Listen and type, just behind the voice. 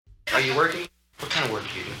Are you working? What kind of work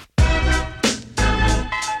do you do? What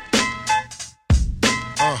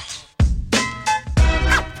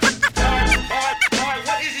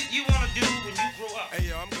is it you want to do when you grow up? Hey,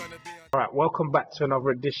 yo, I'm gonna be. Alright, welcome back to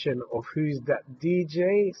another edition of Who's That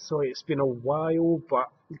DJ? So it's been a while, but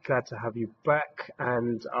glad to have you back,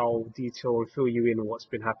 and I'll detail and fill you in what's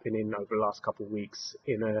been happening over the last couple of weeks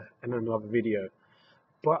in another video.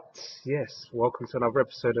 But yes, welcome to another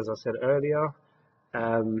episode, as I said earlier.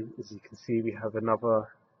 As you can see, we have another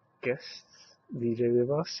guest DJ with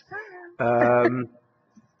us.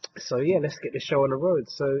 So yeah, let's get the show on the road.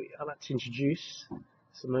 So I'd like to introduce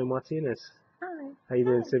Simone Martinez. Hi. How you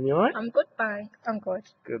doing, Sim? You alright? I'm good, thanks. I'm good.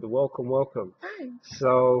 Good. Welcome. Hi.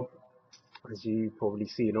 So, as you've probably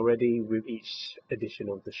seen already, with each edition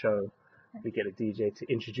of the show, we get a DJ to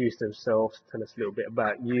introduce themselves, tell us a little bit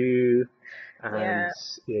about you, and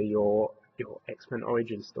your X-Men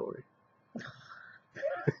origin story.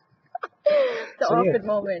 The awkward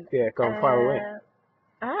moment. Yeah, go on, fire away.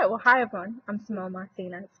 Alright, well, hi everyone. I'm Simone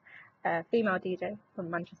Martinez, female DJ from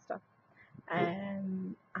Manchester.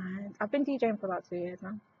 And I've been DJing for about 2 years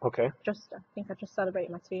now. Okay. I think I just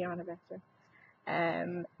celebrated my 2-year anniversary.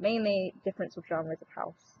 Mainly different subgenres of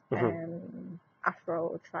house.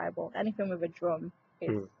 Afro, tribal, anything with a drum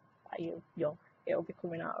is it'll be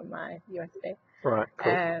coming out of my USB. Right,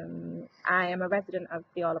 cool. I am a resident of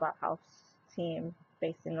the All About House team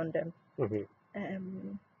based in London.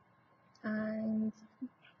 And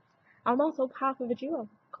I'm also part of a duo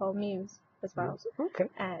called Muse as well. Okay.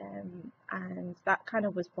 And that kind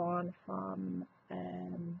of was born from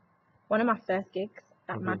one of my first gigs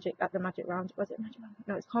at the Magic Round. Was it Magic Round?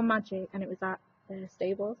 No, it's called Magic, and it was at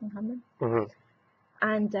Stables in Camden.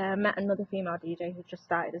 And met another female DJ who just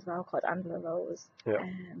started as well, called Angela Rose.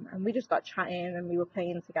 And we just got chatting, and we were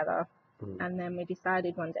playing together. And then we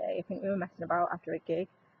decided one day, I think we were messing about after a gig,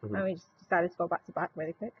 and we just decided to go back to back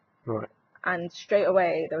really quick. Right. And straight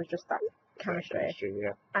away there was just that chemistry.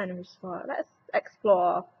 And we just thought, let's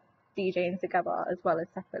explore DJing together as well as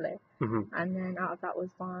separately. And then out of that was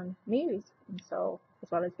born Muse. And so, as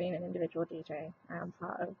well as being an individual DJ, I am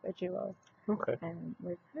part of a duo. Okay.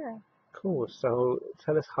 With her. Cool. So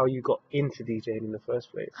tell us how you got into DJing in the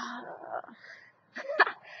first place.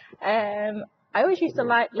 I always used to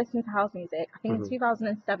like listening to house music. I think in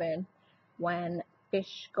 2007, when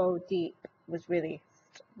Fish Go Deep was released,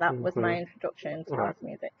 that was my introduction to house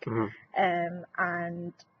music.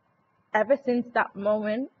 And ever since that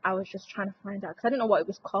moment, I was just trying to find out, because I didn't know what it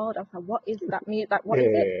was called. I was like, what is that music? Like, what is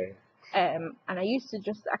it? And I used to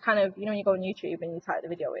I kind of, when you go on YouTube and you type the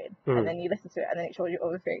video in, and then you listen to it, and then it shows you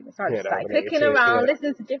other things. So I just started clicking around,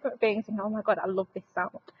 listening to different things, and oh my god, I love this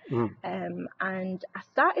sound. And I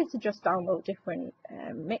started to just download different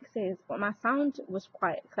mixes, but my sound was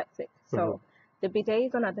quite eclectic. So there'd be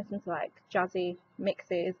days when I'd listen to like jazzy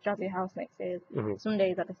mixes, jazzy house mixes. Some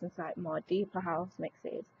days I'd listen to like more deeper house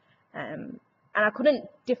mixes. And I couldn't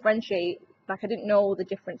differentiate. Like, I didn't know the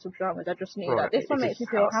different subgenres. I just knew that this one makes me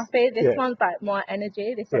feel happy. This one's like more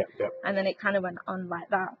energy. This one, and then it kind of went on like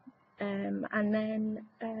that. And then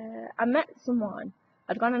I met someone.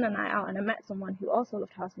 I'd gone on a night out, and I met someone who also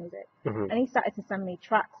loved house music. And he started to send me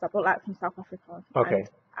tracks I brought like from South Africa. And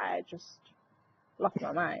I just lost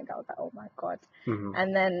my mind. I was like, oh my god.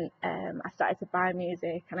 And then I started to buy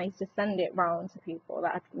music, and I used to send it round to people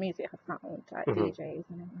that music I found, like DJs,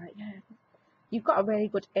 and I'm like, yeah, you've got a really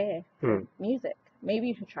good ear for music. Maybe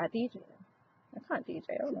you should try DJing. I can't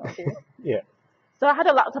DJ, I don't know how to do it. So I had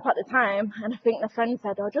a laptop at the time, and I think the friend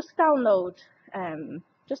said, oh, just download,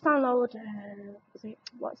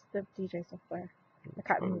 what's the DJ software? I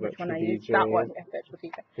can't remember which one I used. That one, Virtual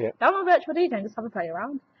DJ. Download Virtual DJ and just have a play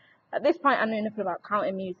around. At this point, I knew nothing about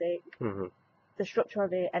counting music, the structure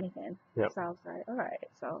of it, anything. So I was like, all right.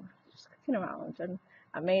 So just clicking around, and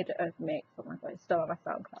I made a mix. Oh my god, it's still on my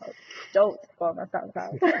SoundCloud. Don't go on my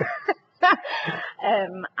SoundCloud.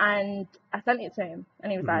 And I sent it to him,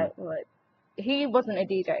 and he was like, well, he wasn't a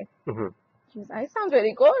DJ. He was like, it sounds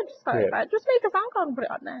really good. So I was like, just make a SoundCloud and put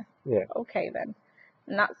it on there. Okay then.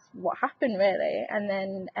 And that's what happened really. And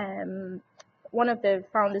then one of the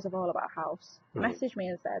founders of All About House messaged me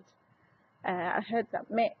and said, I heard that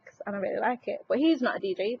mix and I really like it, but he's not a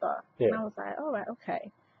DJ either. And I was like, all right,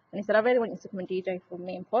 okay. And he said, I really want you to come and DJ for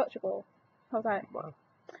me in Portugal. I was like, wow.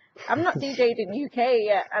 I'm not DJed in the UK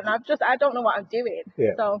yet, and I don't know what I'm doing.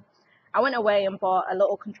 So I went away and bought a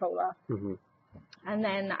little controller, and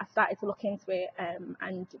then I started to look into it,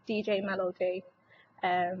 and DJ Melody,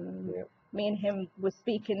 me and him was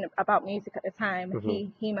speaking about music at the time.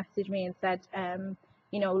 He messaged me and said,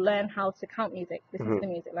 learn how to count music. Listen to the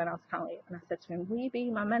music, learn how to count it. And I said to him, will you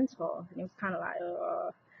be my mentor? And he was kind of like,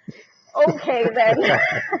 okay then.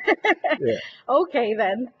 Yeah. Okay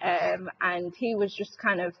then. And he was just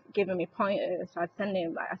kind of giving me pointers. So I sent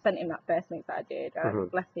him that first mix that I did.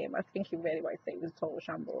 Bless him. I think he really wanted to say it was a total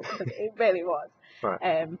shambles because it really was.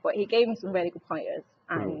 Right. But he gave me some really good pointers,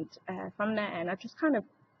 and from there, and I just kind of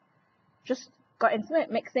just got into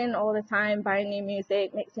it, mixing all the time, buying new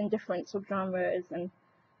music, mixing different subgenres, and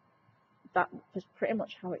that was pretty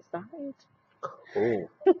much how it started. Cool.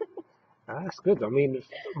 That's good. I mean,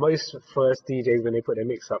 most first DJs, when they put their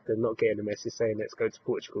mix up, they're not getting a message saying let's go to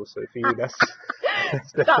Portugal. So for you, that's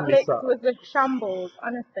That definitely mix something. was a shambles,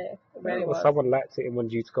 honestly. It really Well, was. someone liked it and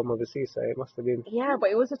wanted you to come overseas, so it must have been. Yeah, but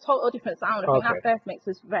it was a total different sound. I think Okay. that first mix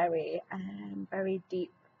was very, very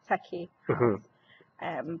deep, techie Mhm.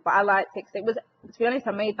 house. But I liked it 'cause it was, to be honest,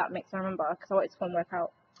 I made that mix, I remember, because I wanted to come work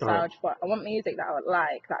out. So I just thought, I want music that I would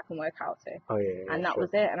like, that I can work out to. Oh yeah, And that sure.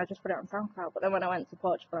 was it, and I just put it on SoundCloud. But then when I went to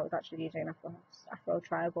Portugal, I was actually DJing Afro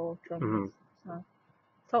tribal drums. So,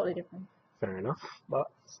 totally different. Fair enough, but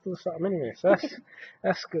still something anyway. So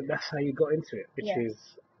that's good. That's how you got into it, which Yeah.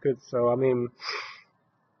 is good. So I mean,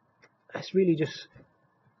 it's really just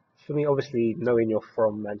for me. Obviously, knowing you're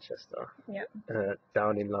from Manchester, Yeah.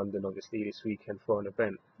 down in London, obviously this weekend for an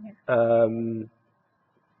event. Yeah.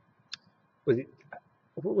 Was it?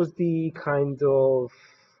 What was the kind of?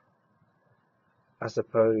 I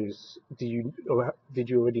suppose, did you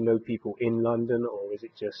already know people in London, or was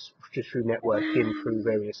it just through networking through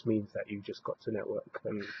various means that you just got to network?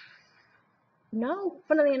 And No,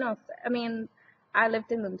 funnily enough, I mean, I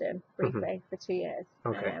lived in London briefly for 2 years.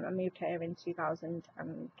 Okay. I moved here in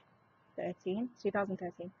 2013.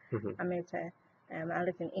 I moved here. I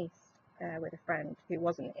lived in East with a friend who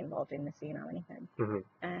wasn't involved in the scene or anything.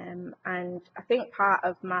 And I think part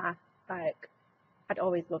of my, like, I'd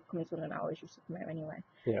always loved coming to London. I always used to come here anyway.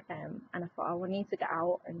 Yeah. And I thought, I need to get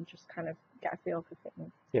out and just kind of get a feel for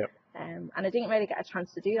things. Yeah. And I didn't really get a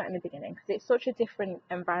chance to do that in the beginning because it's such a different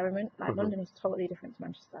environment. Like London is totally different to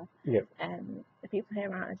Manchester. Yeah. The people here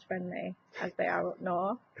aren't as friendly as they are up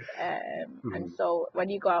north. And so when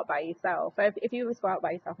you go out by yourself, if you go out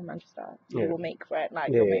by yourself in Manchester, you will make friends.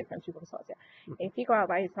 Like you'll make friends, people will sort of. If you go out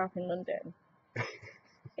by yourself in London,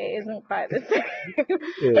 it isn't quite the same.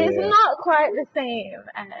 It's not quite the same.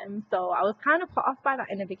 So I was kind of put off by that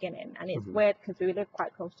in the beginning, and it's weird because we live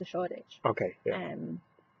quite close to Shoreditch. Okay. Yeah.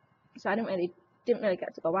 So I didn't really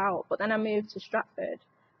get to go out. But then I moved to Stratford,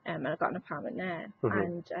 and I got an apartment there.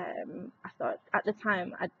 And I thought at the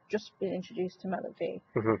time I'd just been introduced to Melody,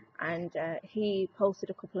 and he posted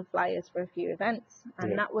a couple of flyers for a few events,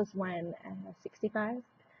 and that was when 65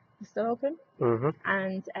 was still open.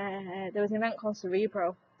 And there was an event called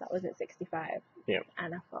Cerebro that was at 65. Yeah.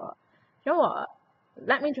 And I thought, you know what?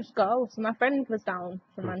 Let me just go. So my friend was down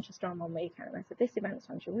from Manchester on one weekend, and I said, this event's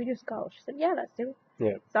on, should we just go? She said, yeah, let's do it.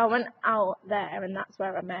 Yeah. So I went out there, and that's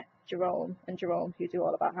where I met Jerome, who do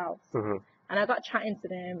All About House. And I got chatting to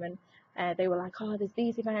them, and they were like, oh, there's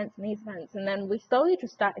these events and these events. And then we slowly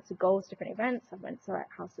just started to go to different events. I went to like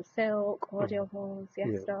House of Silk, Audio Hall,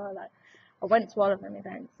 Siesta, like I went to all of them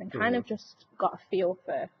events and kind of just got a feel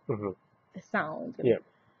for the sound.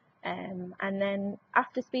 And, and then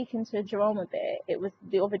after speaking to Jerome a bit, it was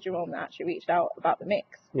the other Jerome that actually reached out about the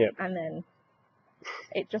mix. And then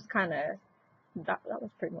it just kind of, that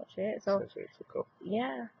was pretty much it. So cool.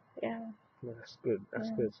 Yeah. That's good.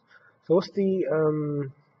 That's good. So what's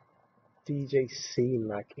the DJ scene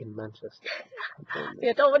like in Manchester?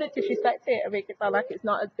 I don't want to disrespect it and make it sound like it's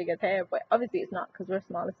not as big as here, but obviously it's not because we're a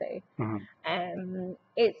smaller city.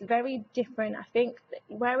 It's very different. I think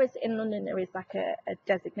whereas in London there is like a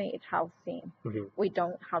designated house scene, we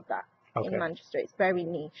don't have that in Manchester. It's very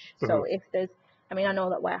niche. So if there's, I mean, I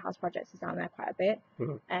know that Warehouse Projects is down there quite a bit,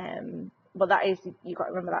 but that is, you got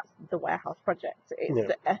to remember that's the Warehouse Project.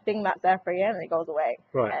 It's a thing that's there for a year and it goes away.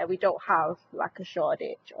 We don't have like a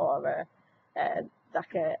Shoreditch or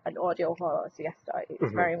like an Audio Hall or a Siesta.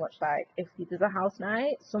 It's very much like if there's a house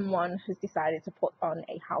night, someone has decided to put on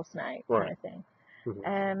a house night kind of thing.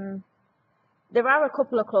 There are a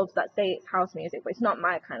couple of clubs that say it's house music, but it's not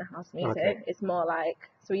my kind of house music. It's more like,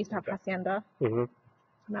 so we used to have Hacienda.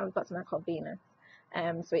 Now we've got something called Venus.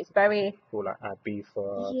 So it's very like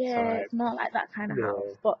Ibiza. It's more like that kind of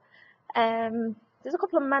house. But there's a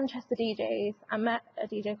couple of Manchester DJs. I met a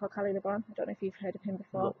DJ called Cali LeBron. I don't know if you've heard of him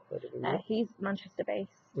before. He's Manchester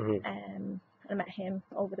based. I met him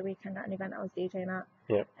over the weekend at an event I was DJing at.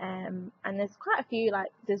 And there's quite a few,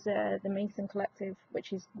 like there's the Mason Collective,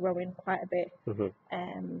 which is growing quite a bit.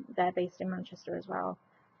 They're based in Manchester as well.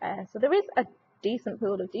 So there is a decent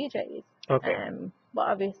pool of DJs. But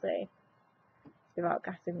obviously, without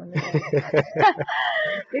gassing them.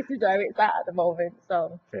 This is where it's at the moment.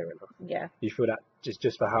 So Fair enough. yeah. You feel that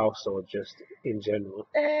just for house or just in general?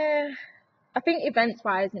 I think events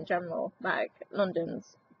wise in general, like London's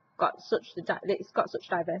got it's got such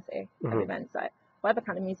diversity of events. Like whatever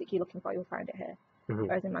kind of music you're looking for, you'll find it here.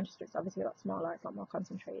 Whereas in Manchester, it's obviously a lot smaller, it's a lot more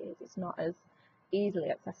concentrated. It's not as easily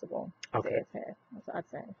accessible as it is here. That's what I'd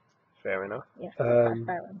say. Fair enough. Yeah, fair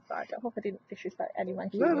enough. I hope I didn't disrespect anyone.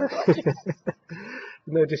 No,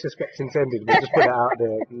 no disrespect intended. We'll just put it out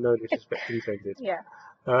there. No disrespect intended. Yeah.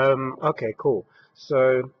 Okay, cool.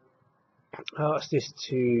 So I asked this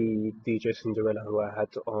to DJ Cinderella, who I had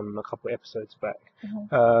on a couple episodes back.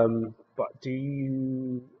 But do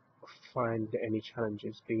you find any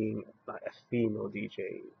challenges being like a female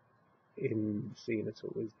DJ in the scene at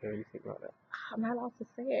all? Is there anything like that? Am I allowed to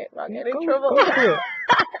say it? I'll get in Go trouble. for it.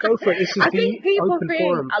 Go for it. This is I think people open think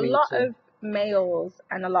forum a for you lot to- of males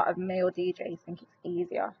and a lot of male DJs think it's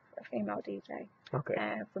easier for a female DJ.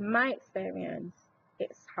 Okay. From my experience,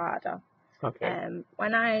 it's harder. Okay.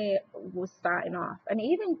 When I was starting off, and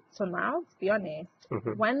even till now, to be honest,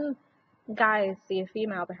 when guys see a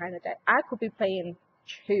female behind the deck, I could be playing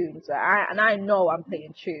tunes, right? And I know I'm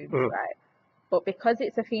playing tunes, right? But because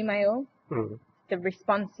it's a female, the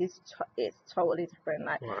response is it's totally different.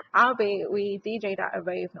 Like we DJ'd at a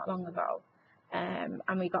rave not long ago, and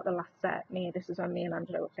we got the last set. This was when me and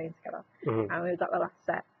Angela were playing together, and we got the last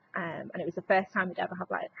set. And it was the first time we'd ever had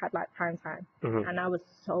prime time, and I was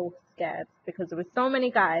so scared because there were so many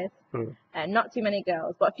guys and not too many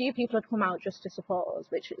girls, but a few people had come out just to support us,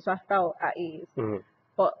 so I felt at ease.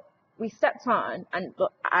 But we stepped on, and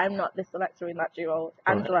look, I'm not the selector in that duo.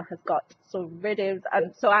 Angela has got some rhythms,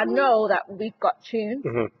 and so I know that we've got tunes.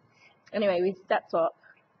 Anyway, we stepped up,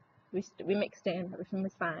 we mixed in, everything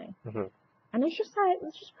was fine, and it's just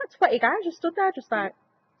about 20 guys just stood there, just like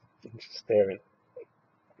staring.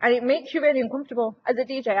 And it makes you really uncomfortable. As a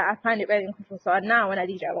DJ, I find it really uncomfortable. So now when I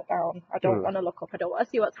DJ, I look down. I don't want to look up. I don't want to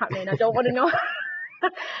see what's happening. I don't want to know.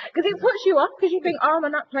 Because it puts you off because you think, oh, am I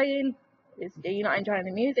not playing? You're not enjoying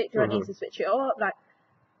the music? Do I need to switch it up? Like,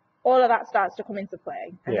 all of that starts to come into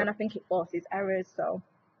play. And then I think it forces errors. So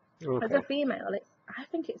as a female, I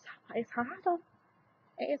think it's harder.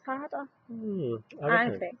 It is harder. I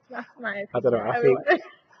think. That's my opinion. I don't know.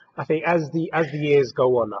 I think as the years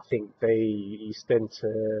go on, I think you tend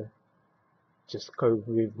to just go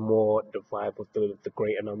with more the vibe of the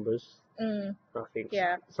greater numbers. I think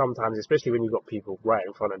sometimes, especially when you've got people right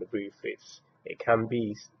in front of the booth, it can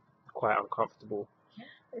be quite uncomfortable.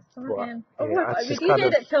 It's fine. We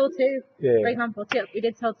DJ'd at Till 2, for example. We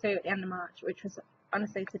did Till 2 at the end of March, which was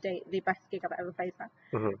honestly to date the best gig I've ever played for.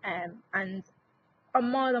 And on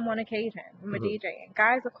more than one occasion when we're DJing,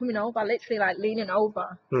 guys are coming over, literally like leaning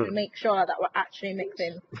over to make sure that we're actually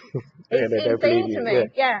mixing. It's insane to me.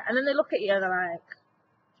 Yeah, and then they look at you and they're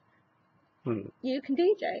like, you can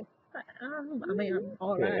DJ? I mean, I'm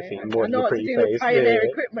alright. I know what to do with Pioneer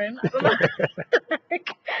equipment. I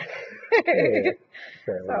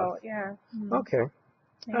don't know. So, yeah. Okay.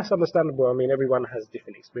 That's understandable. I mean, everyone has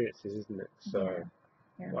different experiences, isn't it? So,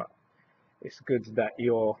 but it's good that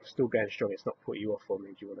you're still going strong. It's not put you off or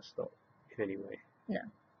made you want to stop in any way.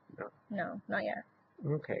 No, not yet.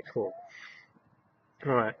 Okay, cool.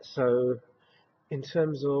 All right. So, in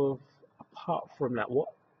terms of, apart from that, what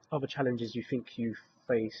other challenges you think you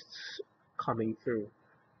faced coming through?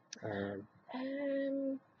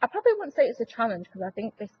 I probably wouldn't say it's a challenge because I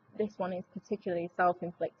think this one is particularly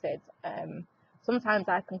self-inflicted. Sometimes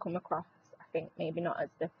I can come across, I think, maybe not as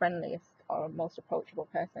the friendliest or most approachable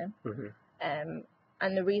person. And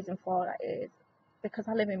the reason for that is because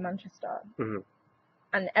I live in Manchester,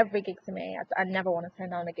 and every gig to me, I never want to turn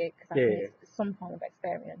down a gig because I think it's some form of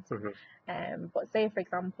experience. But say, for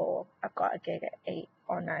example, I've got a gig at 8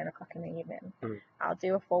 or 9 o'clock in the evening. I'll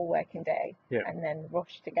do a full working day and then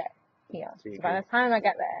rush to get here. So by the time I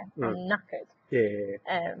get there, I'm knackered.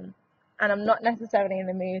 And I'm not necessarily in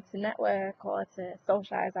the mood to network or to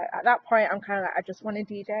socialise. At that point, I'm kind of like, I just want to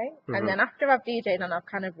DJ. And then after I've DJed and I've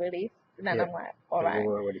kind of released, then I'm like, all right.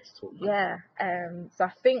 We're ready to talk. So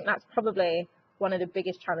I think that's probably one of the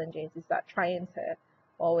biggest challenges is that trying to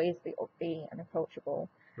always be upbeat and approachable,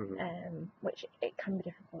 which it can be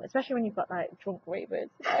difficult, especially when you've got like drunk ravers.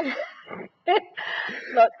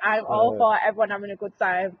 Look, I'm all for everyone having a good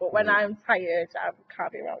time, but when I'm tired, I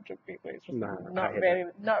can't be around drunk people. It's just not really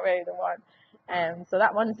the one. So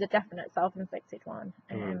that one's a definite self-inflicted one.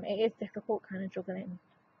 It is difficult kind of juggling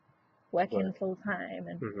working full time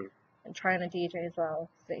and trying to DJ as well.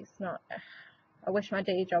 So it's not. I wish my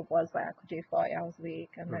day job was where I could do 40 hours a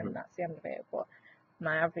week and then that's the end of it. But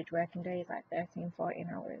my average working day is like 13, 14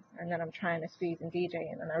 hours, and then I'm trying to squeeze in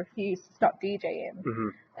DJing, and I refuse to stop DJing.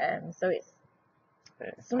 So it's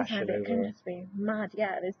sometimes it can just be mad.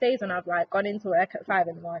 Yeah, there's days when I've like gone into work at 5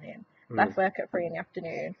 in the morning, left work at 3 in the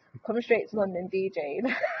afternoon, come straight to London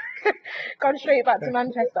DJing, gone straight back to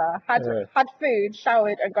Manchester, had food,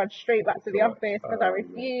 showered, and gone straight back to the office because I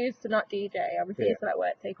refuse to not DJ. I refuse to let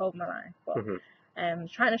work take over my life. But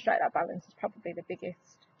trying to strike that balance is probably the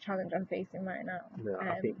biggest challenge I'm facing right now. No,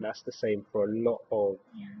 I think that's the same for a lot of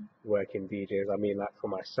working DJs. I mean, like for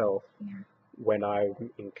myself, when I'm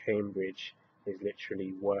in Cambridge, is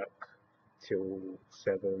literally work till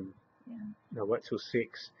 7. No, work till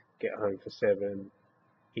 6, get home for 7,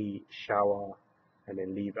 eat, shower, and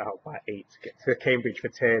then leave out by 8 to get to Cambridge for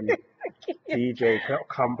 10. DJ,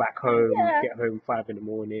 come back home, get home 5 in the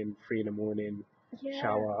morning, 3 in the morning,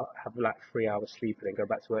 shower, have like 3 hours sleep, and then go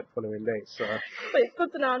back to work the following day. So, but it's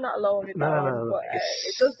good to know I'm not alone with that one. But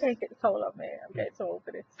it does take its toll on me. I'm getting too old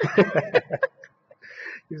for this.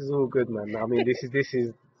 This is all good, man. I mean, this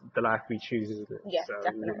is the life we choose, isn't it? Yeah, so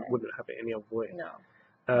definitely. we wouldn't have it any other way.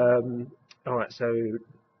 No. All right, so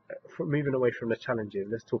moving away from the challenges,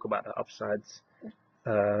 let's talk about the upsides.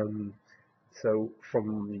 So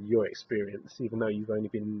from your experience, even though you've only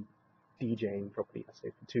been DJing probably, I say,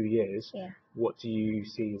 for 2 years, what do you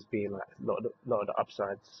see as being like a lot of the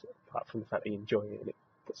upsides, apart from the fact that you enjoy it and it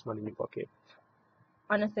puts money in your pocket?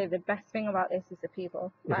 Honestly, the best thing about this is the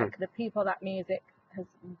people. Like, the people that music has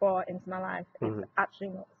brought into my life is actually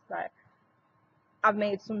nuts. Like, I've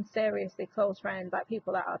made some seriously close friends, like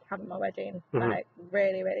people that I'd have at my wedding, like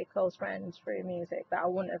really, really close friends through music that I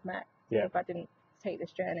wouldn't have met if I didn't take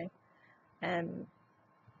this journey. And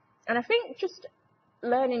I think just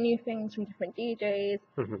learning new things from different DJs,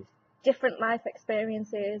 different life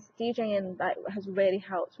experiences. DJing like has really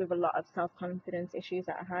helped with a lot of self-confidence issues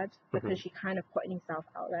that I had, because you're kind of putting yourself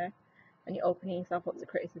out there and you're opening yourself up to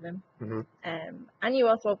criticism, and you're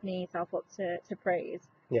also opening yourself up to praise.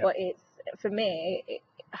 But it's, for me,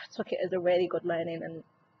 I took it as a really good learning and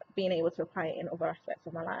being able to apply it in other aspects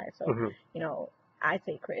of my life. So you know, I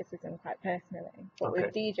take criticism quite personally, but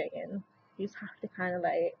with DJing, you just have to kind of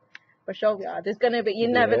like brush over. There's gonna be, you're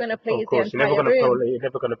never gonna please the entire room. You're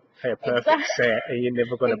never gonna play a perfect set, and you're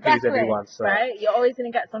never gonna please everyone. So. Right? You're always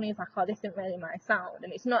gonna get somebody who's like, oh, this isn't really my sound,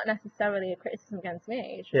 and it's not necessarily a criticism against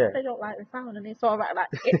me. It's just they don't like the sound, and it's all right. Like,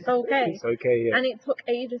 it's okay. It's okay. Yeah. And it took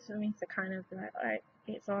ages for me to kind of be like, all right,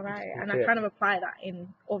 it's all right. And I kind of apply that in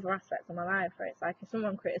other aspects of my life, where it's like, if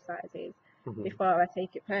someone criticizes, before I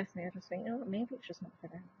take it personally, I just think, oh, maybe it's just not for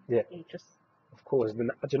them. Yeah. You just. Of course. Do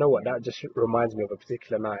you know what? That just reminds me of a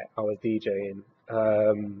particular night I was DJing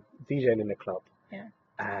in the club. Yeah.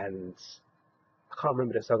 And I can't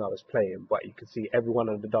remember the song I was playing, but you could see everyone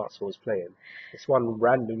on the dance floor was playing. This one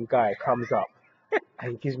random guy comes up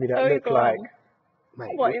and gives me that look like,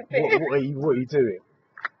 mate, what are you doing?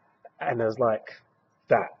 And I was like,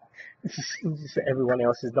 that. Just everyone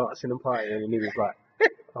else is dancing and partying, and he was like,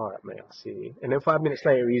 all right, mate, I'll see you. And then 5 minutes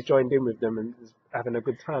later, he's joined in with them and was having a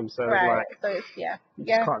good time. So right. It's like, you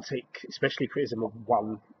just can't take, especially criticism of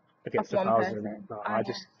one against 1,000. No, I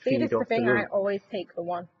just feed this is off the thing. the room. I always take the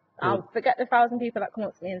one. I'll forget the 1,000 people that come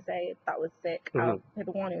up to me and say that was sick. I'll be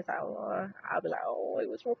the one who's like, oh, I'll be like, oh, it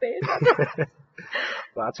was rubbish.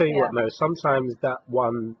 But I'll tell you what, no, sometimes that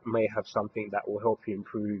one may have something that will help you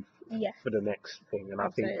improve for the next thing. And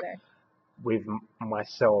absolutely. I think with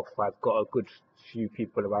myself, I've got a good few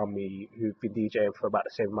people around me who've been DJing for about the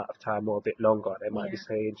same amount of time or a bit longer. They might be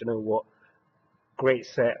saying, do you know what, great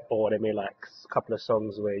set, or they may like a couple of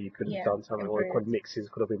songs where you could have done something, or mixes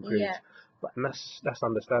could have improved. But and that's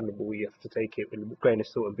understandable. You have to take it with a grain of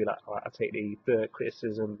salt and be like, all right, I take the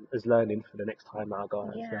criticism as learning for the next time that I go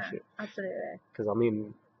out and smash it. Absolutely. Because I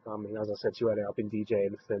mean, as I said to you earlier, I've been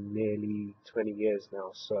DJing for nearly 20 years now,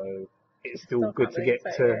 so it's still good to get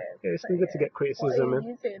to get criticism. What are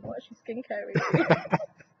you using? What's your skincare?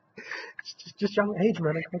 just young age,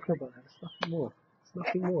 man. I can't care about that. It's nothing more. It's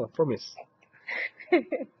nothing more. I promise.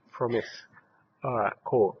 Promise. All right,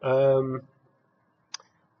 cool.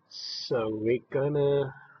 So we're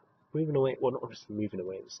gonna moving away. Well, not obviously moving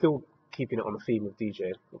away. Still keeping it on the theme of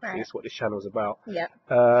DJing. Obviously, that's what this channel's about. Yeah.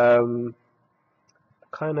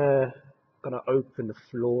 Kind of gonna open the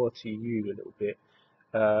floor to you a little bit.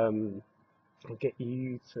 And get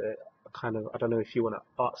you to kind of, I don't know if you want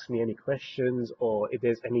to ask me any questions, or if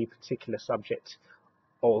there's any particular subject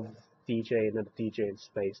of DJing and the DJing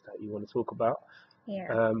space that you want to talk about.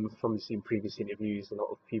 Yeah. From seeing previous interviews, a lot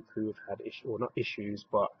of people who've had or not issues,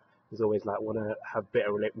 but there's always like want to have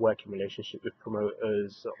better working relationship with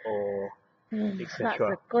promoters or etc. That's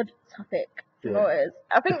a good topic. Promoters.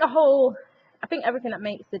 I think the whole I think everything that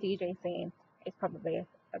makes the DJ scene is probably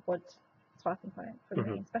a good starting point for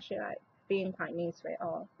me, especially like being quite new to it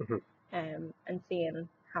all, and seeing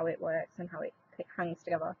how it works and how it hangs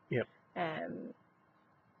together. Yep.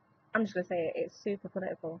 I'm just gonna say it's super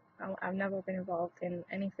political. I've never been involved in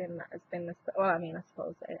anything that has been this. Well, I mean, I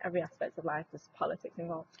suppose in every aspect of life there's politics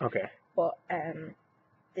involved. Okay. But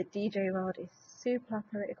the DJ world is super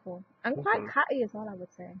political and quite catty as well, I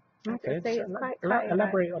would say. Okay. I'd say it's quite catty.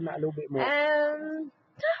 Elaborate on that a little bit more.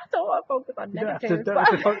 I don't want to focus on You don't have negatives. to, don't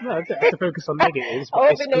have to, don't have to focus on negatives. I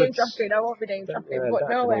won't be name dropping. But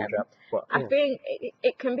no, I think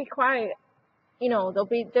it can be quite. You know,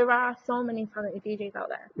 there are so many talented DJs out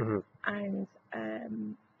there, and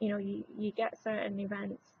you know, you get certain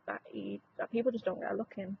events that people just don't get a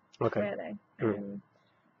look in, really.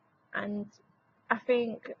 And I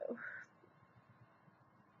think,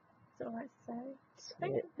 so I say,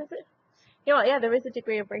 you know what, yeah, there is a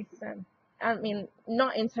degree of racism. I mean,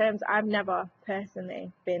 not in terms, I've never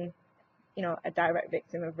personally been, you know, a direct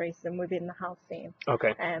victim of racism within the house scene.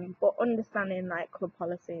 Okay. But understanding like club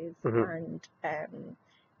policies and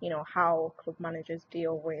you know, how club managers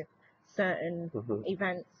deal with certain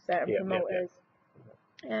events, certain promoters.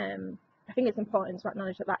 I think it's important to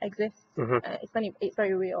acknowledge that exists. It's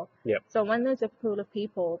very real. Yep. So when there's a pool of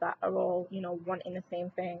people that are all, you know, wanting the same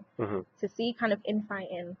thing, to see kind of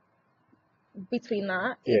infighting between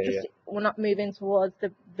that, we're not moving towards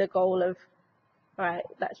the goal of, right,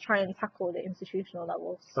 let's try and tackle the institutional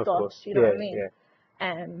level stuff. Of course. You know what I mean?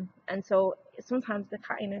 Yeah. And so sometimes the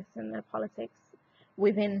cattiness and the politics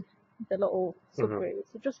within the little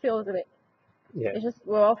subgroups, it just feels a bit. Yeah. It's just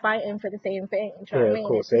we're all fighting for the same thing. Do you know what I mean? Of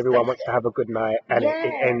course. Everyone wants to have a good night, and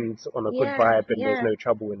it ends on a good vibe, and there's no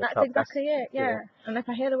trouble in the club. That's exactly it. Yeah. And if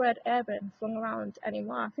I hear the word urban flung around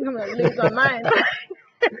anymore, I think I'm going to lose my mind.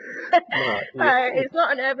 It's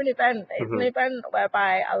not an urban event. It's an event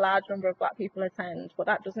whereby a large number of black people attend, but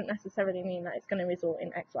that doesn't necessarily mean that it's going to result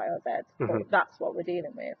in X, Y, or Z. But that's what we're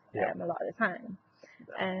dealing with a lot of the time,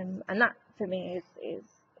 and that for me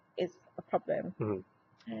is a problem.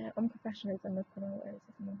 Unprofessionalism of promoters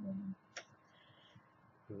is another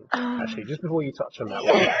one. Actually, just before you touch on that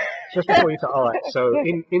one, all right. So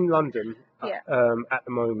in London, at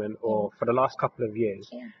the moment, or for the last couple of years.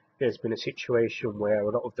 There's been a situation where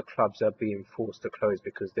a lot of the clubs are being forced to close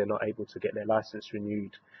because they're not able to get their license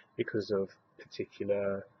renewed because of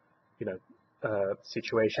particular, you know,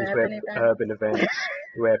 situations urban events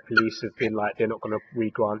where police have been like, they're not going to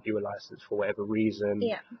re-grant you a license for whatever reason.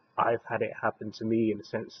 Yeah. I've had it happen to me in the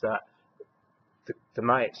sense that the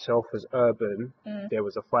night itself was urban. There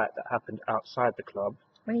was a fight that happened outside the club.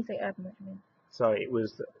 When you say urban, what do you mean? So it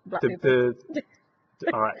was Black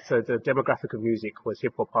all right, so the demographic of music was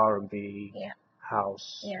hip hop, R&B,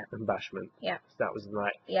 house, and bashment. Yeah. So that was the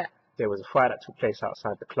night. Yeah. There was a fire that took place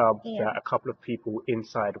outside the club. That a couple of people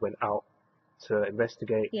inside went out to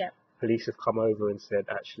investigate. Yeah. Police have come over and said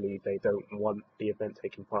actually they don't want the event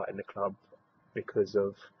taking part in the club because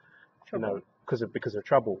of trouble. because of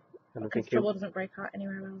trouble. And because trouble doesn't break out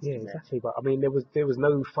anywhere else. Yeah, exactly. But I mean, there was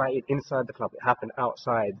no fighting inside the club. It happened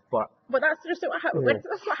outside. But that's just what happens.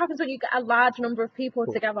 That's what happens when you get a large number of people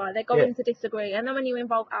together. They're going to disagree, and then when you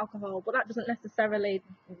involve alcohol, but that doesn't necessarily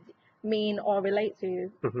mean or relate to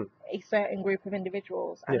a certain group of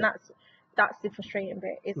individuals, and that's the frustrating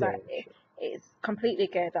bit. Is that it's completely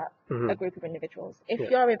geared at a group of individuals. If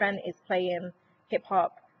your event is playing hip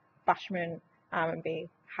hop, bashment, R&B,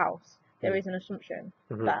 house, there is an assumption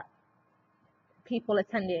that people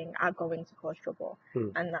attending are going to cause trouble,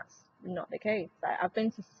 and that's not the case. Like, I've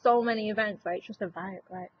been to so many events where it's just a vibe,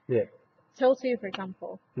 right? Yeah. Till 2, for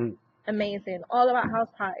example, amazing. All about house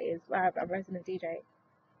parties where I'm a resident DJ,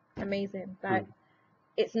 amazing. Like,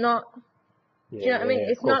 it's not. Do you know what I mean?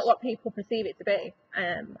 It's not what people perceive it to be,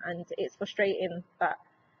 and it's frustrating that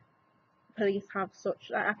police have such.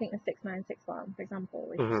 Like, I think the 696 one, for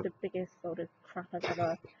example, is just the biggest sort of crap I've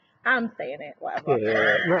ever. I'm saying it, whatever.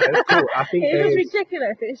 No, it's cool. I think it's just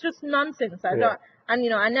ridiculous. It's just nonsense. I don't, and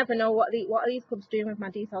you know, I never know what are these clubs doing with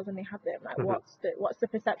my details when they have them. Like, what's the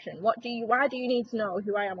perception? Why do you need to know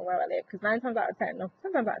who I am or where I live? Because 9 times out of 10,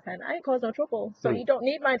 I ain't caused no trouble, so you don't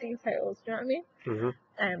need my details. Do you know what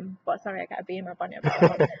I mean? But sorry, I got a bee in my bonnet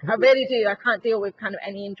about that. I really do. I can't deal with kind of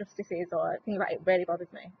any injustices or things like it. Really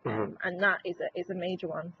bothers me, and that is a major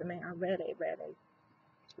one for me. I really,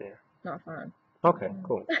 not a fan. Okay,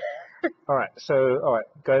 cool. All right,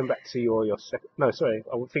 going back to your second. No, sorry.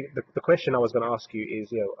 I would think the question I was going to ask you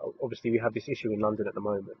is, obviously we have this issue in London at the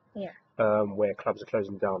moment. Yeah. Where clubs are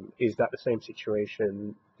closing down. Is that the same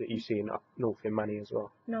situation that you see in up north in Manny as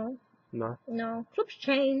well? No. No. No. Clubs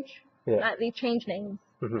change. Yeah. Like they change names.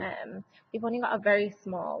 We've only got a very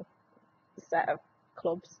small set of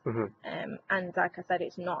clubs, and like I said,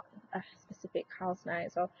 it's not a specific house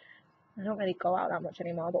night, so I don't really go out that much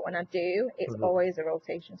anymore. But when I do, it's always a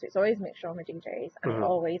rotation, so it's always a mixture of my DJs, and it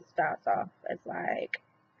always starts off as like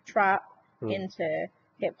trap into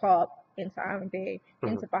hip hop, into R&B,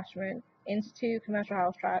 into bashment, into 2 commercial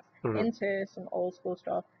house tracks, into some old school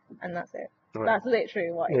stuff, and that's it. Right. That's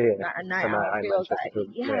literally what a night out feels like.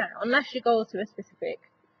 Unless you go to a specific,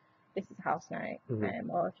 this is house night,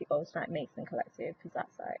 or if you go to like Mason Collective, because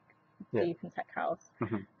that's like deep and tech house.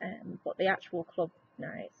 But the actual club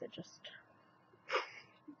nights are just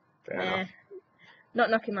not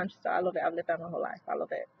knocking Manchester. I love it. I've lived there my whole life. I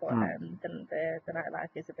love it. But the nightlife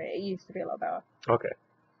is a bit. It used to be a lot better. Okay,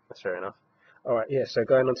 that's fair enough. All right, yeah. So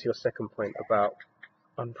going on to your second point about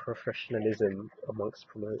unprofessionalism amongst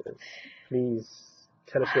promoters, please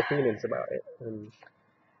tell us your feelings about it.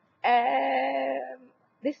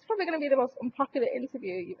 This is probably going to be the most unpopular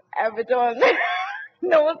interview you've ever done.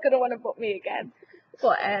 No one's going to want to book me again.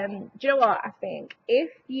 But do you know what? I think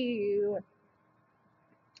if you...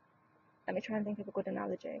 Let me try and think of a good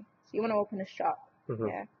analogy. So you want to open a shop,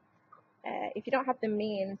 yeah? If you don't have the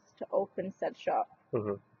means to open said shop,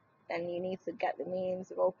 then you need to get the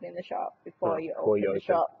means of opening the shop before you open the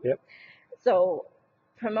shop. Yep. So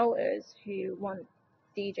promoters who want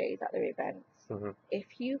DJs at their events, if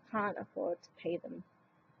you can't afford to pay them,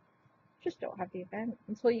 just don't have the event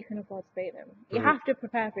until you can afford to pay them. You have to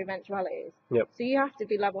prepare for eventualities. Yep. So you have to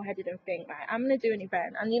be level-headed and think, right, I'm going to do an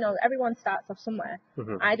event. And, you know, everyone starts off somewhere.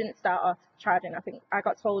 I didn't start off charging. I think I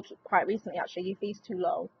got told quite recently, actually, your fee's too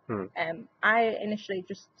low. I initially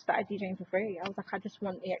just started DJing for free. I was like, I just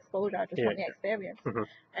want the exposure. I just want the experience.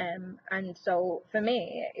 And so for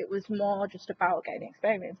me, it was more just about getting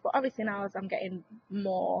experience. But obviously now as I'm getting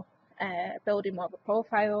more... building more of a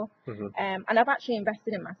profile, and I've actually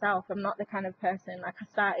invested in myself. I'm not the kind of person, like I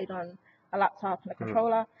started on a laptop and a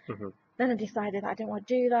controller, then I decided I didn't want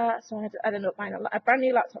to do that, so I ended up buying a brand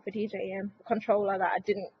new laptop for DJing, a controller that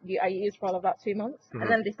I used for all of about 2 months, and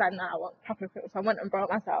then decided that I want proper equipment, so I went and brought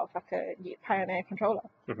myself like a Pioneer controller,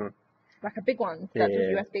 like a big one that does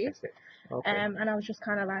USB. Okay. And I was just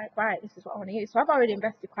kind of like, right, this is what I want to use. So I've already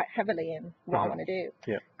invested quite heavily in what I want to do.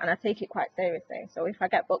 And I take it quite seriously. So if I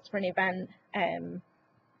get booked for an event,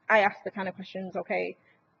 I ask the kind of questions, okay,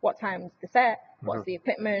 what time's the set? What's the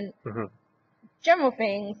equipment? General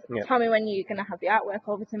things. Tell me when you're going to have the artwork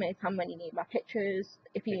over to me. Tell me when you need my pictures.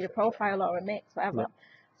 If you need a profile or a mix, whatever.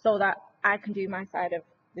 So that I can do my side of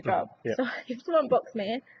the job. So if someone books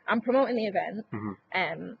me, I'm promoting the event.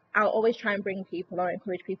 I'll always try and bring people or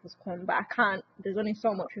encourage people to come, but I can't. There's only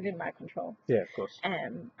so much within my control. Yeah, of course.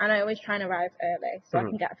 And I always try and arrive early so I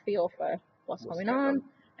can get a feel for what's going on,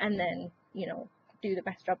 and then do the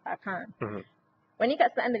best job that I can. When you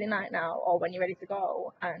get to the end of the night now, or when you're ready to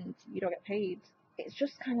go and you don't get paid, it's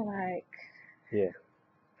just kind of like,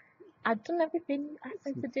 I've done everything I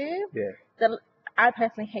had to do. I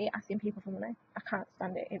personally hate asking people for money. I can't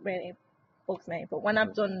stand it. It really bugs me. But when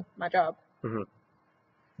I've done my job,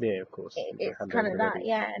 yeah, of course, it's kind of that,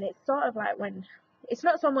 and it's sort of like when it's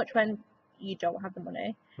not so much when you don't have the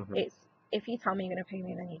money. It's if you tell me you're going to pay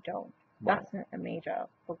me, then you don't. That's a major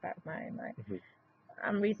bugbear of mine. Like,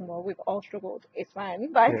 I'm reasonable. We've all struggled. It's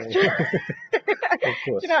fine. Like, Of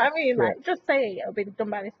course. do you know what I mean? Like, just say it'll be done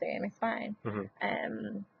by this day, and it's fine.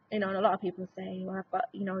 And a lot of people say, well, I've got,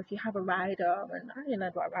 if you have a rider, and I only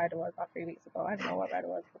learned what a rider was about 3 weeks ago. I don't know what a rider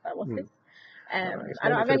was. But what's this? I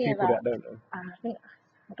don't have any of that.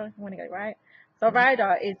 I don't even want to get it right. So a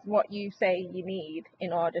rider is what you say you need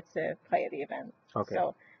in order to play at the event. Okay.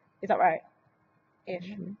 So is that right?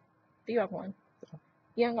 Ish. Do you have one?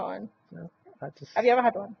 You haven't got one? No. Have you ever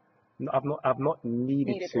had one? No, I've not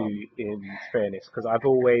needed to, one. In fairness, because I've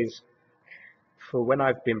always, for when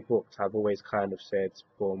I've been booked, I've always kind of said,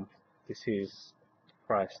 boom, this is the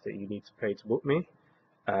price that you need to pay to book me,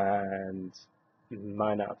 and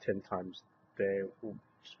 9 out of 10 times they will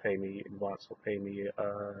just pay me in advance or pay me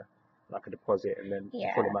like a deposit and then full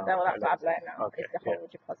amount. Yeah, that's what I've learned now. Okay, it's the whole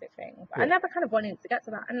deposit thing. But I never kind of wanted to get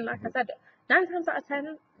to that. And like I said, 9 times out of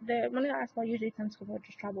 10, the money that I spend usually tends to go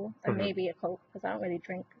just travel and maybe a Coke because I don't really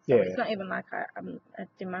drink. So it's not even like I'm a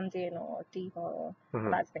demanding or a diva or I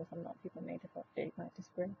like to think I'm not. People may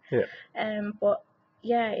disagree. But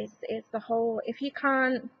yeah, it's the whole, if you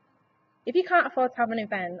can't afford to have an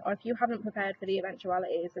event, or if you haven't prepared for the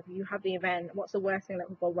eventualities, if you have the event, what's the worst thing that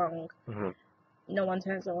could go wrong? No one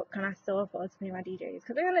turns up. Can I still afford to pay my DJs? Because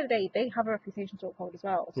at the end of the day, they have a reputation to uphold as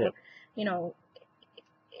well. So,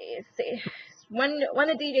 it's when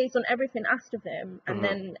a DJ's done everything asked of them and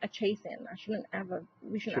then a chasing, we shouldn't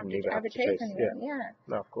Shouldn't have even to have ever to chase chase. Yeah, anyone. Yeah,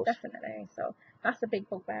 no, of course. definitely. So that's a big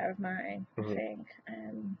bugbear of mine, I Mhm. think.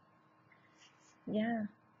 Yeah,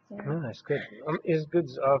 yeah, No, it's good. It's good.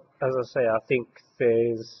 As I say, I think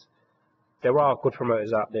there are good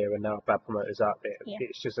promoters out there and there are bad promoters out there. yeah,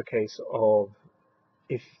 It's just a case of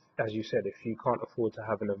if, as you said, if you can't afford to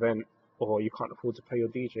have an event or you can't afford to pay your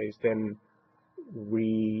DJs, then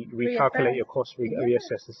recalculate reassess. your costs, Yeah,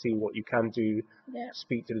 reassess and see what you can do. yeah,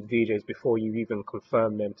 Speak to the DJs before you even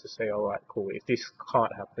confirm them to say, all right, cool. If this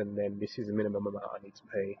can't happen, then this is the minimum amount I need to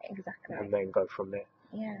pay, exactly. and then go from there.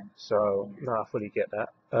 Yeah, So yeah. no, I fully get that.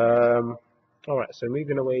 All right, so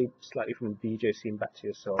moving away slightly from the DJ scene back to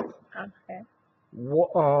yourself. Okay.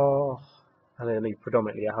 What are, I know you're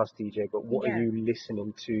predominantly a house DJ, but what are Yeah. you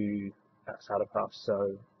listening to outside of house?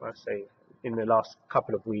 So I say in the last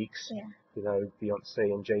couple of weeks, Yeah. you know,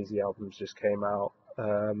 Beyonce and Jay-Z albums just came out.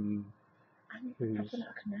 I'm Who's probably not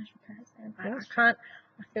a commercial person. I Yes. can't.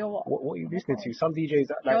 I feel what are you what listening I to? Some DJs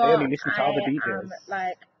that You like know they only what? listen to I other am DJs.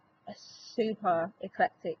 like a super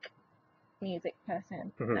eclectic music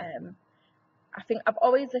person. Mhm. I think I've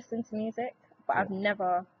always listened to music, but Yeah. I've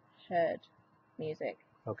never heard music.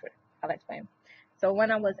 Okay. I'll explain. So when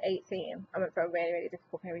I was 18, I went through a really, really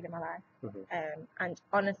difficult period in my life. Mhm. And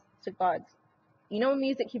honest to God, you know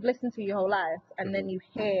music you've listened to your whole life, and then you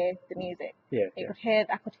hear the music. Yeah. I Yeah.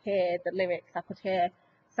 could hear the lyrics. I could hear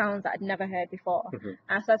sounds that I'd never heard before. Mhm.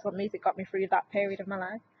 And so that's what music got me through that period of my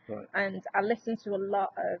life. Right. And I listened to a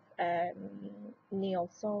lot of neo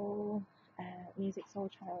soul. Music Soul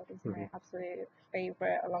Child is my absolute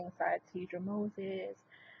favorite, alongside Tidra Moses.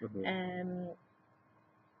 Mhm.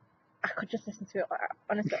 I could just listen to it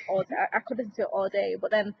honestly all day. I could listen to it all day. But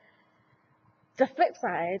then the flip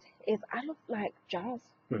side is I love like jazz.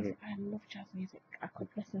 Mhm. I love jazz music. I could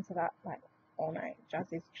listen to that like all night.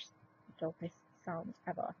 Jazz is just the dopest sounds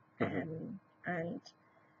ever. And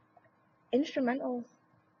instrumentals.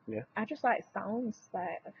 Yeah. I just like sounds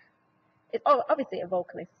like it's obviously a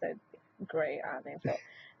vocalist, so great, aren't they? But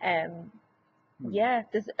yeah,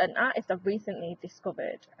 there's an artist I've recently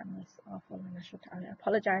discovered, and it's awful, and I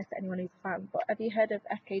apologize to anyone who's a fan. But have you heard of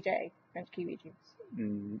FKJ, French Kiwi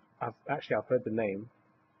Juice? I've heard the name,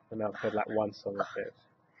 and I've heard like one song of it.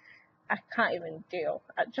 I can't even deal.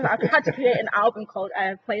 I've had to create an album called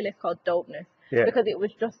a playlist called Dopeness because it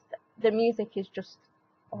was just the music is just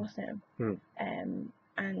awesome.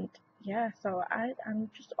 And yeah, so I'm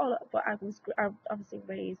just all. But I was obviously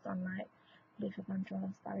raised on like Luther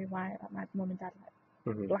Vandross, Barry White. Like my mum and dad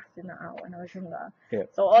like blasting that out when I was younger. Yeah.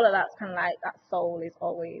 So all of that's kind of like that soul is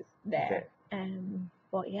always there. Okay.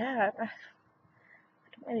 But yeah, I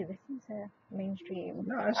don't really listen to mainstream.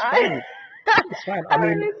 No, it's fine. It's fine. I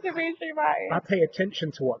mean, listen to mainstream I artists. pay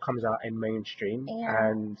attention to what comes out in mainstream, Yeah.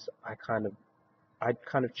 and I kind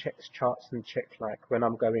of check charts and check like when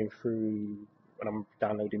I'm going through when I'm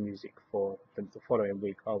downloading music for the following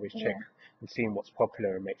week. I always check and seeing what's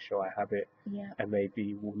popular and make sure I have it, and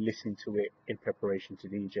maybe we'll listen to it in preparation to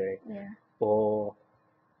DJ. Yeah. Or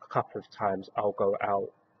a couple of times I'll go out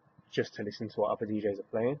just to listen to what other DJs are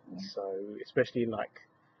playing. So especially like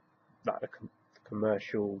the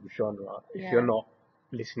commercial genre, if you're not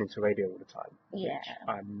listening to radio all the time, which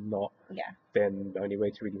I'm not, then the only way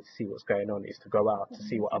to really see what's going on is to go out to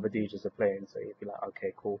see what other DJs are playing. So you'd be like,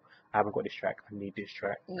 okay, cool, I haven't got this track, I need this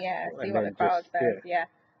track. Yeah, see and what then the crowd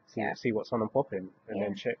says. see what's on and popping, and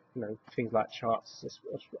then check, you know, things like charts.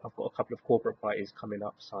 I've got a couple of corporate parties coming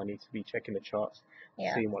up, so I need to be checking the charts,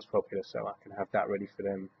 seeing what's popular, so I can have that ready for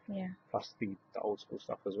them. Yeah. Plus the old school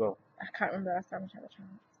stuff as well. I can't remember last time I had a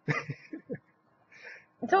chance.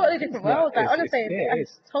 Totally different world. Like, honestly,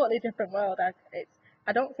 it's a totally different world.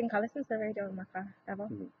 I don't think I listen to the radio in my car ever.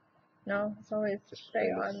 No, it's always just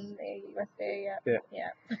straight on the USB. Yeah.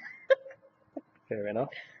 Fair enough.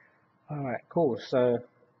 All right, cool. So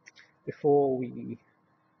before we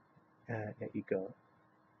let you go,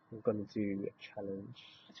 we're gonna do a challenge.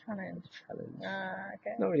 Okay.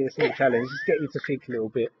 Not really a simple challenge. Just get you to think a little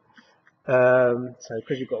bit. So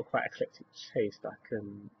because you've got a quite eclectic taste, I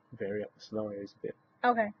can vary up the scenarios a bit.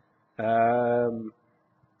 Okay.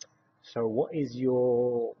 So what is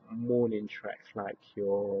your morning track like?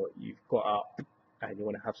 You've got up and you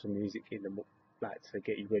want to have some music in the like to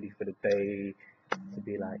get you ready for the day, to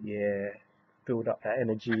be like, build up that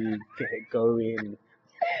energy, get it going.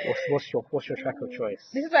 What's your track of choice?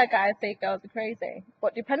 This is where guys say girls are crazy,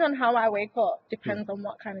 but depending on how I wake up, depends on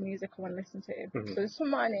what kind of music I want to listen to. So some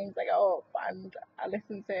mornings I get up and I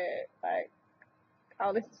listen to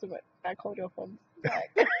I'll listen to it. I called your phone. Like,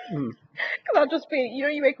 because I'll just be, you know,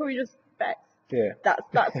 you wake up, you just vex. Yeah. That's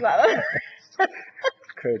that.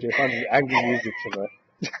 Courage, you're finding angry music tonight.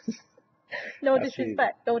 No That's you.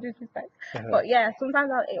 disrespect, no disrespect. Uh-huh. But yeah,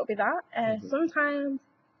 sometimes it'll be that. Mhm. Sometimes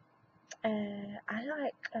I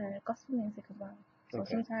like gospel music as well. So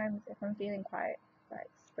Okay. sometimes if I'm feeling quite like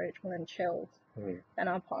spiritual and chilled, Mhm. then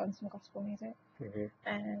I'll put on some gospel music. Mhm.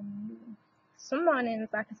 Some mornings,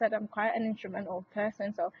 like I said, I'm quite an instrumental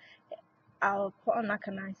person, so I'll put on like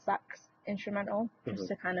a nice sax instrumental just Mhm.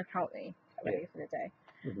 to kind of help me get ready for the day.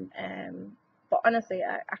 Mhm. But honestly,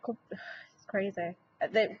 I could, it's crazy.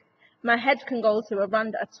 My head can go to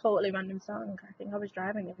a totally random song. I think I was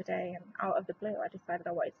driving the other day and out of the blue, I decided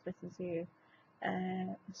I wanted to listen to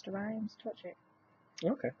Mr. Rhymes, Touch It.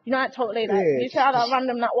 Okay. You know, like totally, like, Yeah, you see how that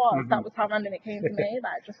random that was? That Mhm. was how random it came to me.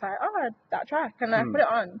 Like, just like, oh, that track. And I put it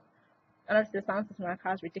on. And obviously the sound system in my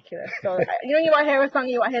car is ridiculous. So, you know, you want to hear a song,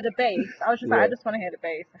 you want to hear the bass. I was just like, Yeah. I just want to hear the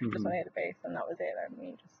bass. I just want to hear the bass. And that was it. And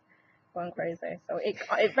me just going crazy. So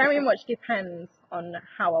it very much depends on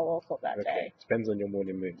how I woke up that Okay. day. Depends on your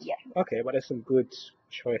morning mood. Yeah. Okay, but there's some good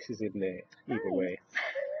choices in there either way.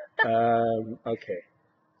 Nice. Okay.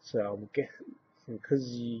 So I'm guessing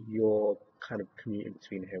because you're kind of commuting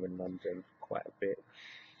between here and London quite a bit.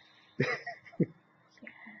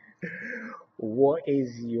 What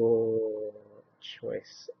is your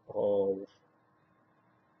choice of?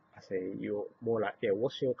 I say you're more like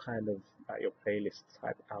what's your kind of like your playlist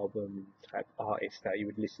type album type artist that you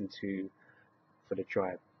would listen to for the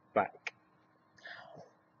drive back?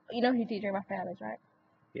 You know who DJ Raphael is, right?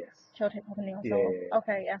 Yes. Chilled Hip Hop and Neo Yeah. Soul.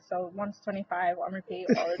 Okay, yeah, so 1 to 25 on repeat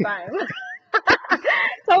all the time.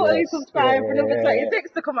 Totally Yes. subscribe for number Yeah.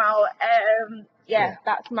 26 to come out. Yeah,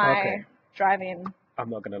 that's my Okay. driving. I'm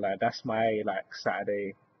not gonna lie, that's my like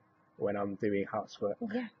Saturday when I'm doing housework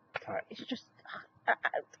Yeah, type. it's just.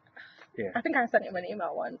 Yeah. I think I sent him an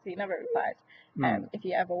email once. He never replied. Mm. If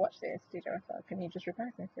you ever watch this, DJ Raphael, can you just reply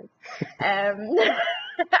to me, please?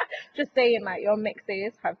 Just saying, like, your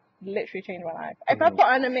mixes have literally changed my life. If I put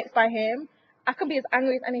on a mix by him, I can be as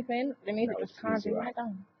angry as anything. The music That just would calms ease me you right out.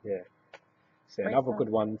 down. Yeah. So Right another down. good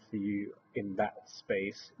one for you in that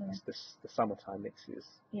space Yeah. is the summertime mixes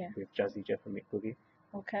Yeah. with Jazzy Jeff and Mick Boogie.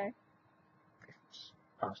 Okay.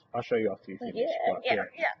 I'll show you after you finish. Yeah, But yeah.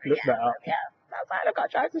 look that up. Yeah. That's fine. I got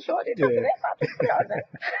tries to short it. Yeah. I'll just put it on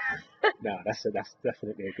there. No, that's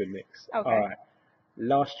definitely a good mix. Okay. All right.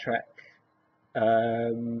 Last track.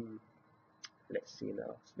 Let's see now.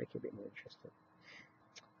 Let's make it a bit more interesting.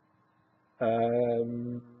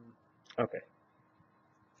 Okay.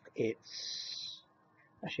 It's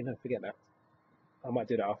actually no, forget that. I might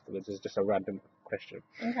do that afterwards. It's just a random question.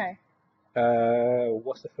 Okay.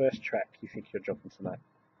 What's the first track you think you're dropping tonight?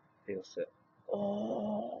 Feel set.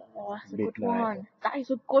 Oh, that's a good Midnight. one. That is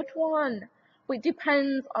a good one. But it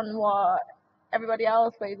depends on what everybody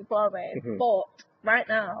else plays before me. But right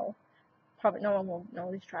now, probably no one will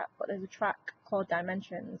know this track, but there's a track called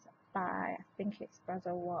Dimensions by, I think it's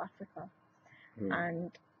Brazil or Africa.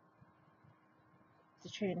 And the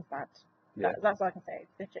tune is bad. Yeah. That's all I can say.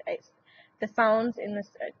 It's the sounds in this,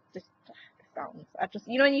 just the sounds.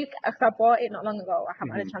 You know, cause I bought it not long ago. I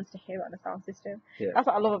haven't had a chance to hear it on the sound system. Yeah. That's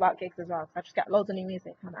what I love about gigs as well. I just get loads of new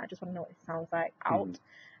music and I just want to know what it sounds like out.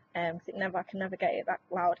 Cause I can never get it that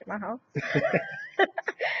loud in my house.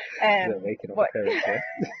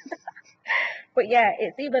 But yeah,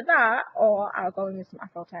 it's either that or I'll go in with some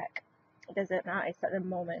Afrotech. There's an artist at the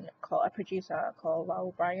moment a producer called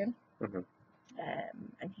Raoul Bryan.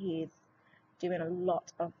 And he's doing a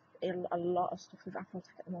lot of stuff with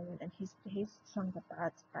Afrotech at the moment, and his songs are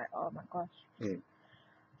bad. Like, oh my gosh,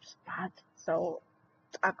 just bad. So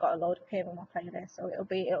I've got a load of him on my playlist. So it'll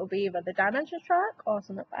be either the Dimensions track or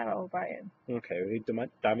something by Raoul Bryan. Okay,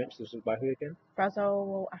 Dimensions was by who again?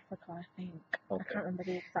 Brazil, Africa, I think. Okay. I can't remember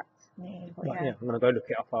the exact name, but Well, yeah. I'm gonna go look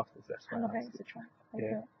it up afterwards. That's I fine. love it. It's a track.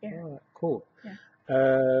 Yeah. All right, cool. Yeah.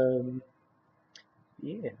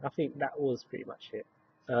 Yeah, I think that was pretty much it.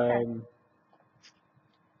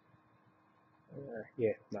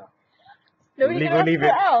 Yeah, no. No, you're gonna ask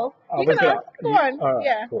what else? You can ask. Go on. Right,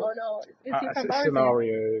 Yeah. cool. Oh no, it's too It's a embarrassing.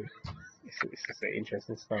 scenario. It's just an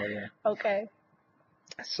interesting scenario. Okay.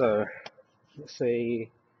 So, let's say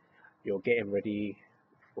you're getting ready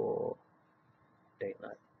for date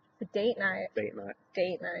night. For date night. Date night.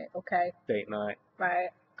 Date night. Okay. Date night. Right.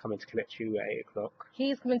 Coming to collect you at 8 o'clock.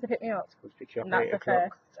 He's coming to pick me up. Coming to pick you up And at that's 8 the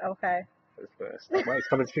o'clock. first. Okay. That's the first. Well, he's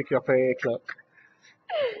coming to pick you up at 8 o'clock.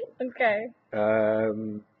 Okay.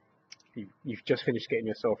 You've just finished getting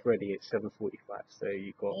yourself ready at 7:45, so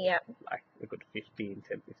you've got Yeah. like a good 15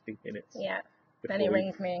 minutes. Yeah. before Then he you-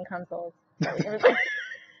 rings me and cancels.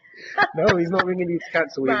 No, he's not ringing you to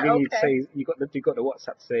cancel. He's Right, ringing you to okay. say you got the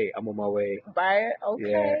WhatsApp to say I'm on my way. Right, Yeah,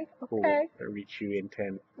 okay, cool. okay. I'll reach you in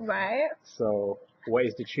 10. Right. So, what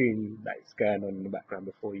is the tune that's going on in the background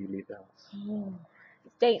before you leave the house?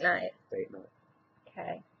 It's date night. Date night.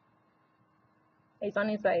 Okay. He's on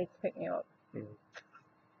his way to pick me up. Mm.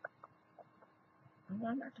 I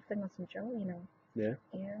might have to sing on some Joe, you know. Yeah.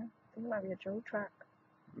 Yeah. I think it might be a Joe track.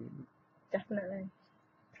 Mm. Definitely.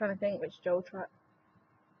 Trying to think which Joe track.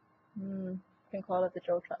 I think all of the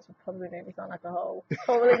Joe tracks would probably make me sound like a hoe.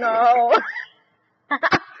 Probably no.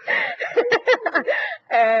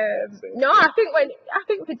 No, I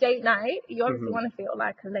think for date night, you obviously want to feel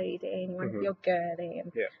like a lady, and you want to feel girly,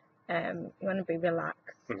 and you want to be relaxed.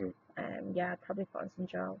 Yeah, I'd probably put on some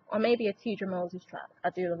Joe, or maybe a Tidra Moses track. I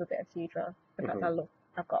do love a bit of Tidra because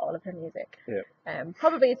I've got all of her music. Yeah.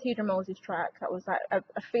 Probably a Tidra Moses track that was like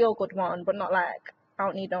a feel good one, but not like I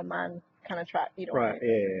don't need no man kind of track. You don't Right. want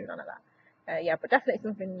Yeah. none of that. Yeah, but definitely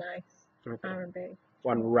something nice. Okay. R&B.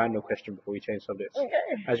 One random question before we change subjects.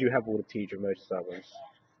 Okay. As you have all the Tidra Moses albums,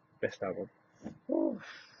 best album?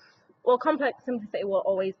 Well, Complex Simplicity will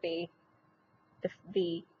always be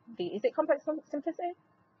the is it Complex Simplicity?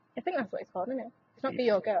 I think that's what it's called, isn't it? It's not Be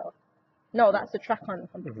Your Girl. No, that's the track on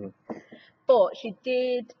Complex. But she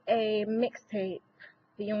did a mixtape,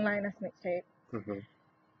 the Young Lioness mixtape.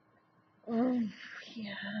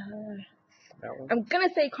 Yeah. That one? I'm gonna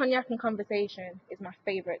say Cognac and Conversation is my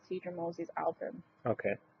favorite Tidra Moses album.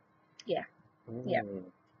 Okay. Yeah. Yeah.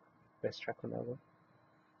 Best track on that one?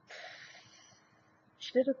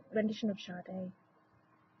 She did a rendition of Sade,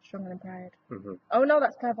 Stronger Than Pride. Mm-hmm. Oh no,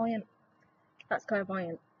 that's Clairvoyant. That's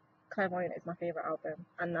Clairvoyant. Clairvoyant is my favorite album,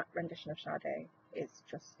 and that rendition of Sade is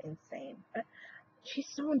just insane. She's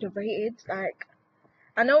so underrated. Like,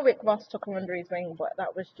 I know Rick Ross took her under his wing, but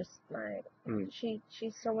that was just like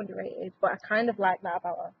she's so underrated. But I kind of like that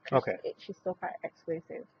about her. 'Cause Okay. she's still quite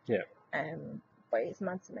exclusive. Yeah. But it's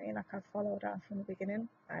mad to me. Like, I've followed her from the beginning.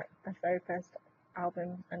 Like, her very first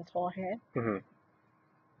album and tour here.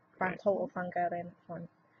 Total fangirling fun.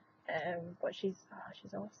 But she's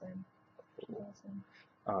awesome. She's awesome.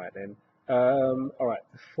 All right then. All right.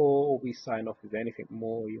 Before we sign off, is there anything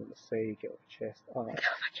more you want to say? Get off your chest.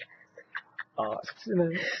 I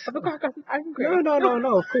forgot I got angry.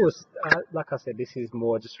 No. Of course. Like I said, this is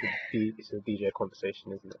more just it's a DJ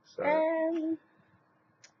conversation, isn't it? So, anything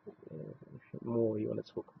more you want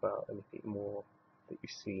to talk about? Anything more that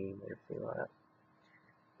you've seen? Anything like that?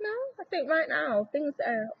 No, I think right now things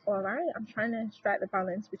are alright. I'm trying to strike the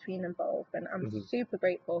balance between them both, and I'm super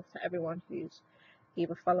grateful to everyone who's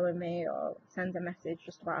either following me or sends a message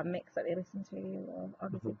just about a mix that they listen to, or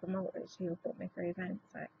obviously promoters who book me for events.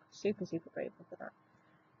 Like, super grateful for that.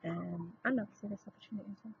 And obviously this opportunity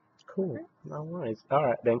as well. Cool. No worries. All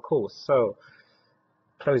right then. Cool. So,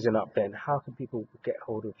 closing up then, how can people get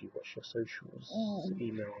hold of you? What's your socials,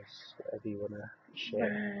 emails, whatever you want to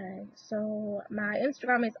share? Right. So my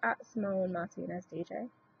Instagram is at Simone Martinez DJ.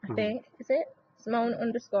 I think, is it? Simone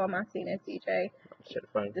 _ Martinez DJ. Check the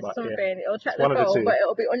phone. There's But, something. yeah. It'll check It's the phone, but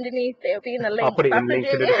it'll be underneath. It'll be in the link. I'll put it in the link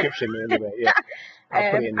in the description anyway. Yeah.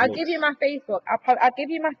 I'll give you my Facebook. I'll give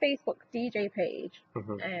you my Facebook DJ page.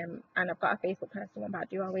 And I've got a Facebook personal one, but I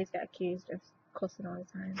do always get accused of cussing all the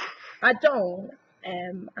time. I don't.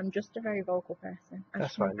 I'm just a very vocal person.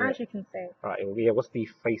 That's fine. As you can see. Right. Yeah. What's the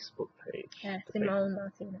Facebook page? Yeah, Simone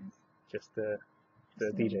Martinez. Just the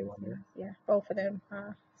DJ one. Yeah. Both of them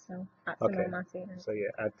are. So at Simone Martinez. So yeah,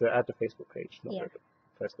 add the Facebook page, not the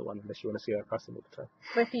personal one, unless you want to see our cussing all the time.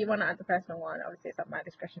 But if you want to add the personal one, obviously it's at my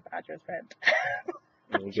discretion for add your friend.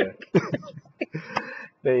 There you go.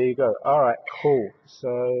 There you go. All right, cool.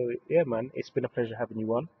 So yeah, man, it's been a pleasure having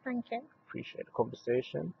you on. Thank you. Appreciate the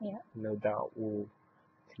conversation. Yeah. No doubt we'll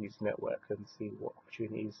continue to network and see what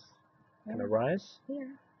opportunities can arise. Yeah.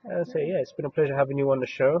 So yeah, it's been a pleasure having you on the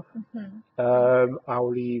show. I'll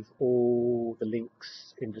leave all the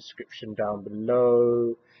links in the description down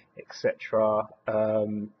below, etc.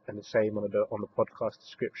 And the same on the podcast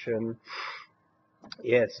description.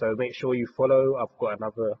 Yeah, so make sure you follow. I've got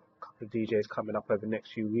another couple of DJs coming up over the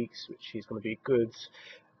next few weeks, which is going to be good.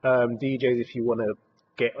 DJs, if you want to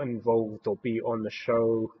get involved or be on the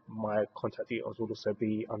show, my contact details will also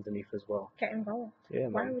be underneath as well. Get involved. Yeah,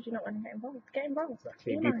 man. Why would you not want to get involved? Get involved.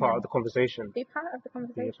 Exactly. Be part of the conversation. Be part of the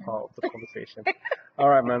conversation. Be a part of the conversation. All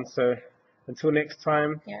right, man. So until next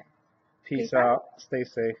time, peace out. Stay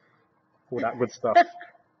safe. All that good stuff.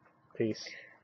 Peace.